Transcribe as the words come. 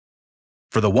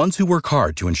For the ones who work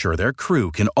hard to ensure their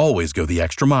crew can always go the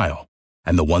extra mile,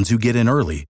 and the ones who get in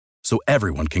early so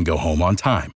everyone can go home on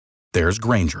time, there's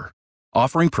Grainger,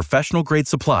 offering professional-grade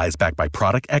supplies backed by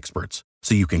product experts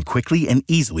so you can quickly and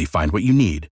easily find what you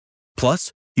need.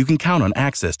 Plus, you can count on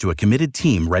access to a committed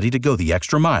team ready to go the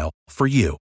extra mile for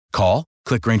you. Call,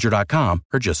 click Grainger.com,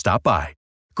 or just stop by.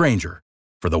 Grainger,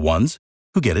 for the ones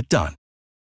who get it done.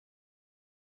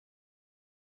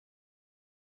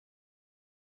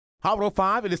 Hot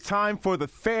 105, it is time for the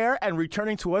fair, and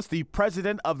returning to us, the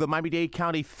president of the Miami Dade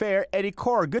County Fair, Eddie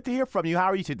Cora. Good to hear from you. How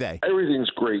are you today?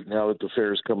 Everything's great now that the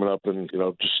fair is coming up, and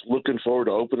just looking forward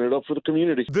to opening it up for the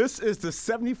community. This is the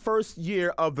 71st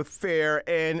year of the fair,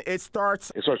 and it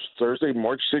starts Thursday,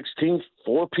 March 16th,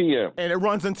 4 p.m. and it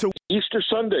runs until Easter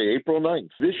Sunday, April 9th.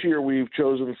 This year we've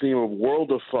chosen the theme of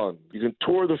World of Fun. You can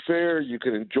tour the fair, you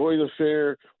can enjoy the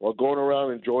fair while going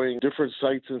around enjoying different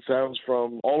sights and sounds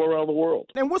from all around the world.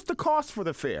 And what's the cost for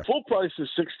the fair? Full price is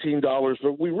 $16,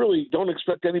 but we really don't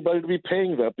expect anybody to be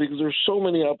paying that because there's so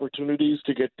many opportunities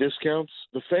to get discounts.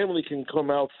 The family can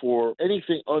come out for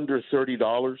anything under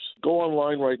 $30. Go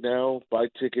online right now, buy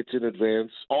tickets in advance.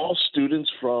 All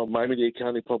students from Miami-Dade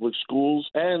County Public Schools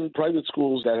and private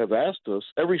schools that have asked us,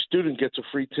 every student gets a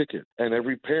free ticket and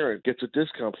every parent gets a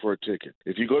discount for a ticket.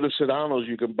 If you go to Sedano's,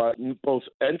 you can buy both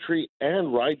entry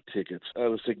and ride tickets at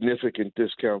a significant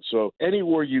discount. So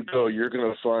anywhere you go, you're going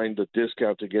to find a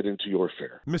discount to get into your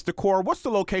fair. Mr. Cora, what's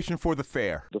the location for the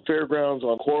fair? The fairgrounds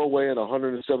on Cora Way and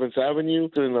 107th Avenue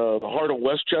in the heart of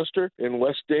Westchester in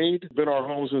West Dade. Been our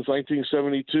home since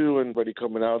 1972 and ready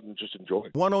coming out and just enjoy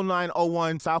it.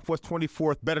 10901 Southwest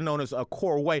 24th, better known as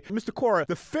Cora Way. Mr. Cora,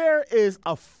 the fair is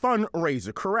a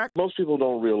fundraiser, correct? Most people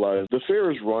don't realize the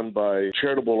fair is run by a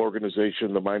charitable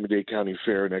organization, the Miami-Dade County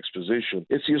Fair and Exposition.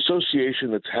 It's the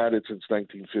association that's had it since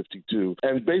 1952.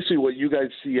 And basically what you guys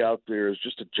see out there is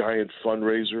just a giant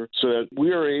fundraiser so that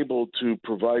we are able to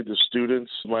provide the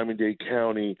students of Miami-Dade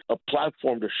County a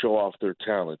platform to show off their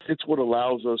talent. It's what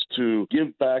allows us to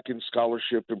give back in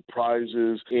scholarship and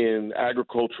prizes in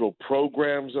agricultural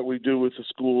programs that we do with the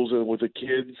schools and with the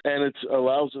kids. And it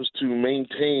allows us to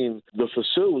maintain the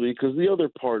facility because the other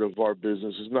part of our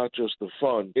business is not just the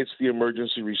fun, it's the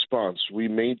emergency response. We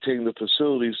maintain the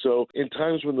facility so in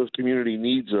times when the community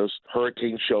needs us,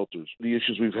 hurricane shelters, the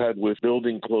issues we've had with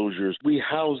building closures, we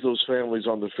house those families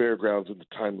on the fairgrounds at the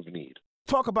time of need.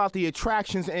 Talk about the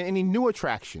attractions and any new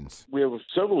attractions. We have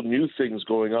several new things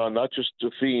going on, not just the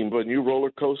theme, but a new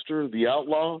roller coaster, the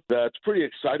Outlaw. That's pretty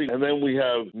exciting. And then we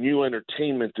have new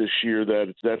entertainment this year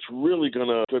that's really going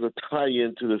to tie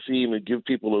into the theme and give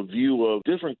people a view of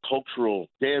different cultural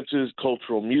dances,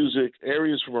 cultural music,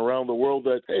 areas from around the world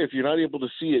that, hey, if you're not able to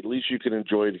see it, at least you can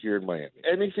enjoy it here in Miami.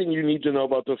 Anything you need to know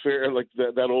about the fair, like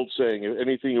that old saying,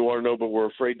 anything you want to know but we're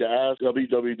afraid to ask,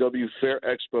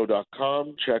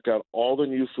 www.fairexpo.com. Check out all the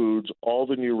new foods, all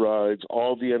the new rides,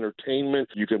 all the entertainment.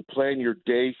 You can plan your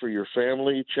day for your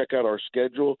family. Check out our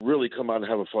schedule. Really come out and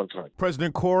have a fun time.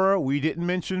 President Cora, we didn't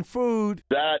mention food.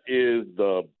 That is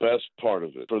the best part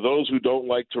of it. For those who don't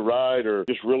like to ride or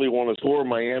just really want to tour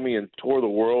Miami and tour the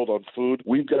world on food,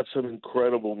 we've got some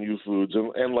incredible new foods.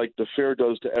 And like the fair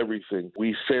does to everything,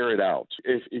 we fair it out.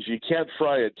 If you can't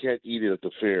fry it, can't eat it at the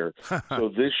fair. So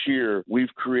this year,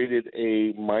 we've created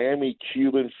a Miami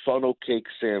Cuban funnel cake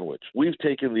sandwich. We've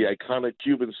taken the iconic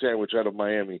Cuban sandwich out of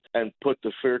Miami and put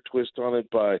the fair twist on it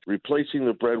by replacing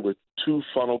the bread with 2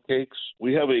 funnel cakes.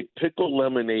 We have a pickle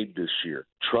lemonade this year.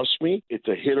 Trust me, it's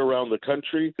a hit around the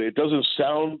country. It doesn't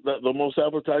sound the most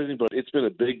appetizing, but it's been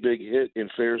a big, big hit in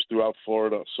fairs throughout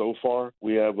Florida so far.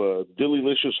 We have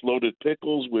Dillylicious loaded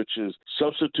pickles, which is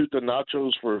substitute the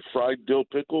nachos for fried dill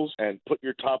pickles and put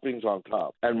your toppings on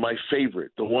top. And my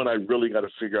favorite, the one I really got to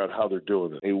figure out how they're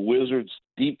doing it, a Wizard's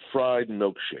deep fried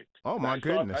milkshake. Oh, my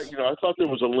goodness. I thought there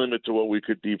was a limit to what we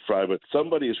could deep fry, but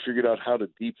somebody has figured out how to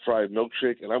deep fry a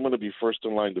milkshake, and I'm going to be first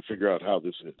in line to figure out how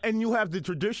this is. And you have the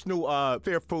traditional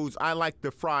fair foods. I like the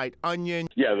fried onion.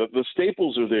 Yeah, the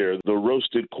staples are there. The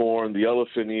roasted corn, the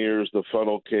elephant ears, the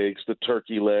funnel cakes, the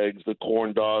turkey legs, the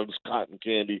corn dogs, cotton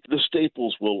candy. The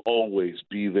staples will always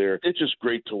be there. It's just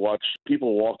great to watch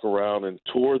people walk around and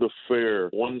tour the fair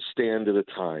one stand at a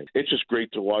time. It's just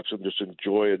great to watch them just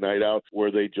enjoy a night out where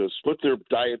they just put their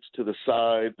diets to the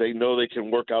side. They know they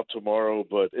can work out tomorrow,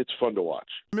 but it's fun to watch.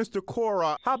 Mr.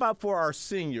 Cora, how about for our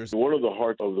seniors? one of the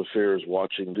heart of the fair is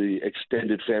watching the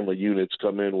extended family units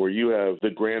come in, where you have the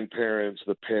grandparents,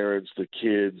 the parents, the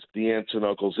kids, the aunts and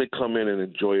uncles. They come in and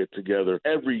enjoy it together.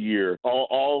 Every year,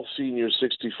 all seniors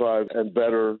 65 and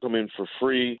better come in for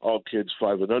free. All kids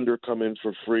 5 and under come in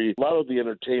for free. A lot of the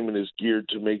entertainment is geared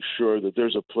to make sure that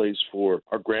there's a place for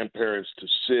our grandparents to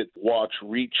sit, watch,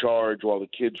 recharge while the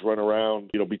kids run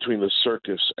around, between the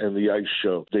circus and the ice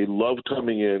show. They love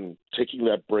coming in, taking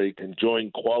that break, enjoying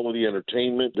quality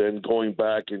entertainment, then going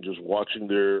back and just watching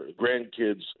their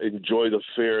grandkids enjoy the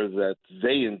fair that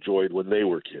they enjoyed when they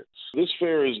were kids. This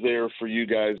fair is there for you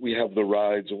guys. We have the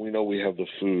rides and we know we have the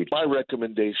food. My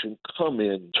recommendation, come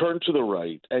in, turn to the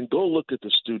right, and go look at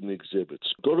the student exhibits.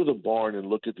 Go to the barn and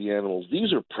look at the animals.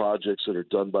 These are projects that are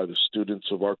done by the students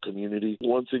of our community.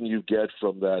 One thing you get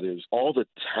from that is all the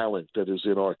talent that is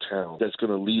in our town that's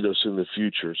going to lead us in the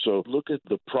future. So look at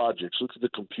the projects, look at the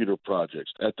computer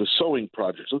projects, at the sewing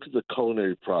projects, look at the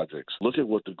culinary projects, look at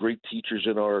what the great teachers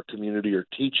in our community are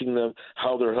teaching them,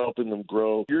 how they're helping them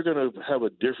grow. You're going to have a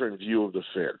different view of the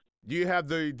fair. Do you have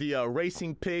the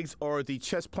racing pigs or the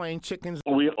chess-playing chickens?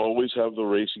 We always have the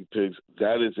racing pigs.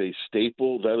 That is a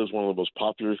staple. That is one of the most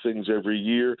popular things every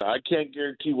year. I can't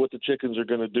guarantee what the chickens are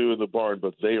going to do in the barn,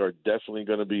 but they are definitely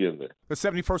going to be in there. The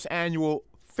 71st Annual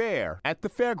Fair at the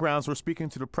fairgrounds. We're speaking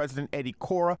to the President Eddie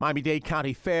Cora. Miami Dade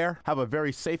County Fair. Have a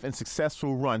very safe and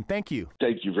successful run. Thank you.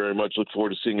 Thank you very much. Look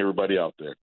forward to seeing everybody out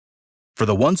there. For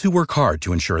the ones who work hard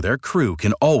to ensure their crew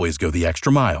can always go the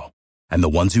extra mile, and the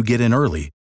ones who get in early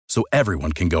so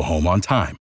everyone can go home on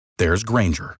time, there's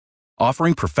Grainger,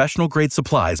 offering professional-grade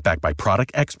supplies backed by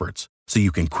product experts so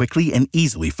you can quickly and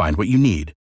easily find what you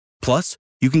need. Plus,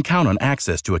 you can count on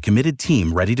access to a committed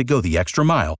team ready to go the extra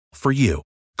mile for you.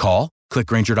 Call, click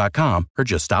Grainger.com, or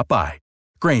just stop by.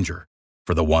 Grainger,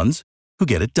 for the ones who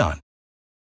get it done.